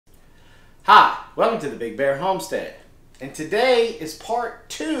Hi, welcome to the Big Bear Homestead. And today is part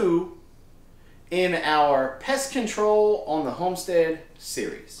 2 in our pest control on the homestead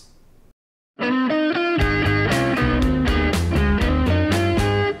series.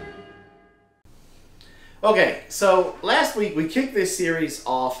 Okay, so last week we kicked this series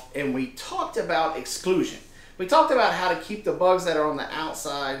off and we talked about exclusion. We talked about how to keep the bugs that are on the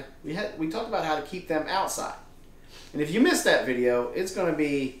outside. We talked about how to keep them outside. And if you missed that video, it's going to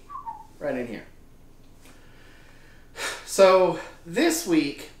be right in here. So this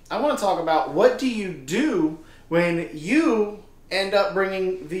week, I want to talk about what do you do when you end up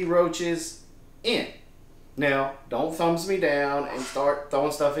bringing the roaches in. Now, don't thumbs me down and start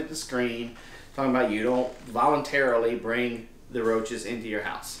throwing stuff at the screen, talking about you don't voluntarily bring the roaches into your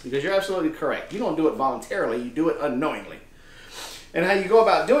house. Because you're absolutely correct. You don't do it voluntarily, you do it unknowingly. And how you go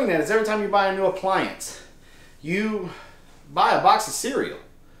about doing that is every time you buy a new appliance, you buy a box of cereal.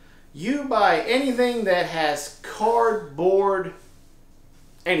 You buy anything that has cardboard,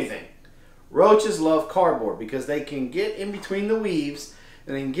 anything. Roaches love cardboard because they can get in between the weaves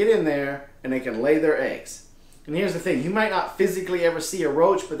and they can get in there and they can lay their eggs. And here's the thing, you might not physically ever see a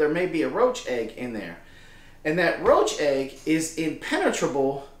roach, but there may be a roach egg in there. And that roach egg is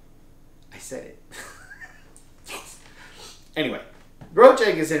impenetrable. I said it. Yes. Anyway, roach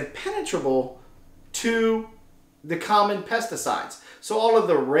egg is impenetrable to the common pesticides. So all of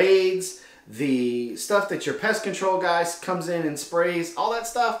the raids, the stuff that your pest control guys comes in and sprays, all that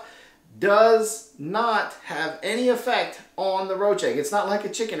stuff does not have any effect on the roach egg. It's not like a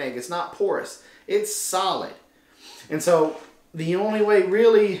chicken egg. It's not porous. It's solid. And so the only way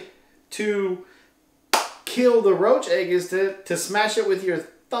really to kill the roach egg is to smash it with your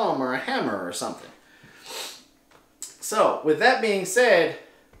thumb or a hammer or something. So with that being said,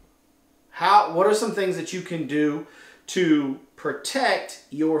 what are some things that you can do to protect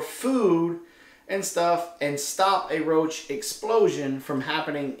your food and stuff and stop a roach explosion from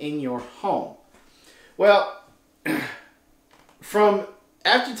happening in your home? Well,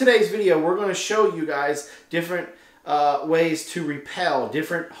 after today's video, we're going to show you guys different ways to repel,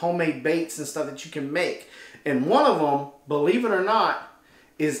 different homemade baits and stuff that you can make. And one of them, believe it or not,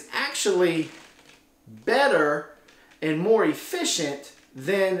 is actually better and more efficient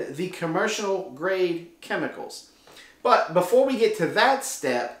than the commercial grade chemicals. But before we get to that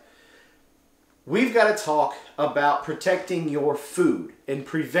step, we've got to talk about protecting your food and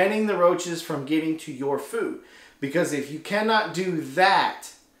preventing the roaches from getting to your food. Because if you cannot do that,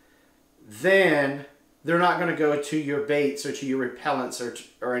 then they're not going to go to your baits or to your repellents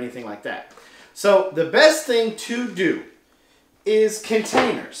or anything like that. So the best thing to do is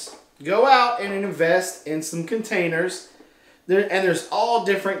containers. Go out and invest in some containers. And there's all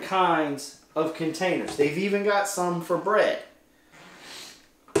different kinds of containers. They've even got some for bread.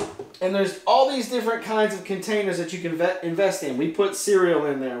 And there's all these different kinds of containers that you can invest in. We put cereal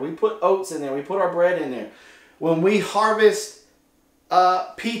in there. We put oats in there. We put our bread in there. When we harvest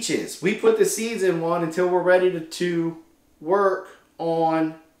peaches, we put the seeds in one until we're ready to work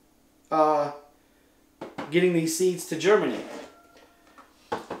on getting these seeds to germinate.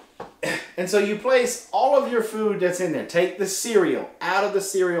 And so you place all of your food that's in there. Take the cereal out of the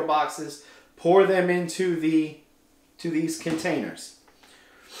cereal boxes, pour them into these containers.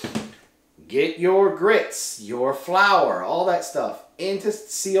 Get your grits, your flour, all that stuff into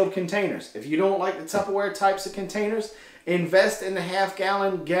sealed containers. If you don't like the Tupperware types of containers, invest in the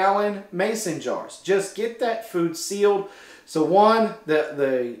half-gallon, gallon mason jars. Just get that food sealed. So one,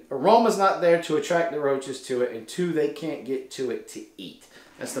 the aroma's not there to attract the roaches to it, and two, they can't get to it to eat.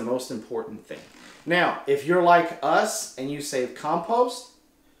 That's the most important thing. Now, if you're like us and you save compost,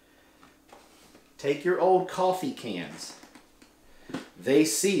 take your old coffee cans. They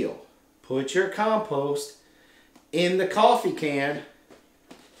seal. Put your compost in the coffee can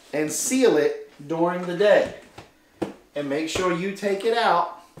and seal it during the day. And make sure you take it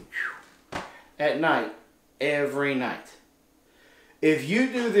out at night, every night. If you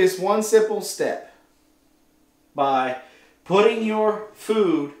do this one simple step by putting your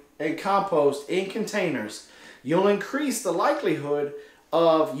food and compost in containers, you'll increase the likelihood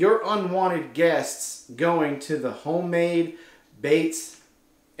of your unwanted guests going to the homemade baits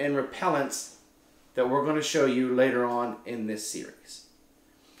and repellents that we're going to show you later on in this series.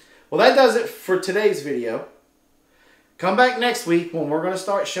 Well, that does it for today's video. Come back next week when we're going to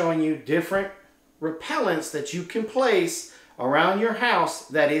start showing you different repellents that you can place around your house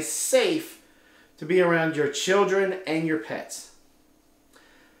that is safe to be around your children and your pets.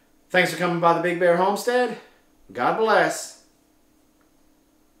 Thanks for coming by the Big Bear Homestead. God bless.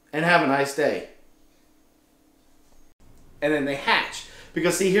 And have a nice day. And then they hatch.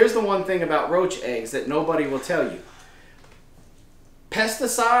 Because see, here's the one thing about roach eggs that nobody will tell you.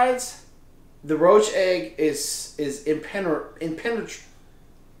 Pesticides, the roach egg is impenetrable.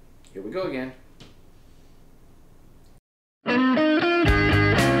 Here we go again.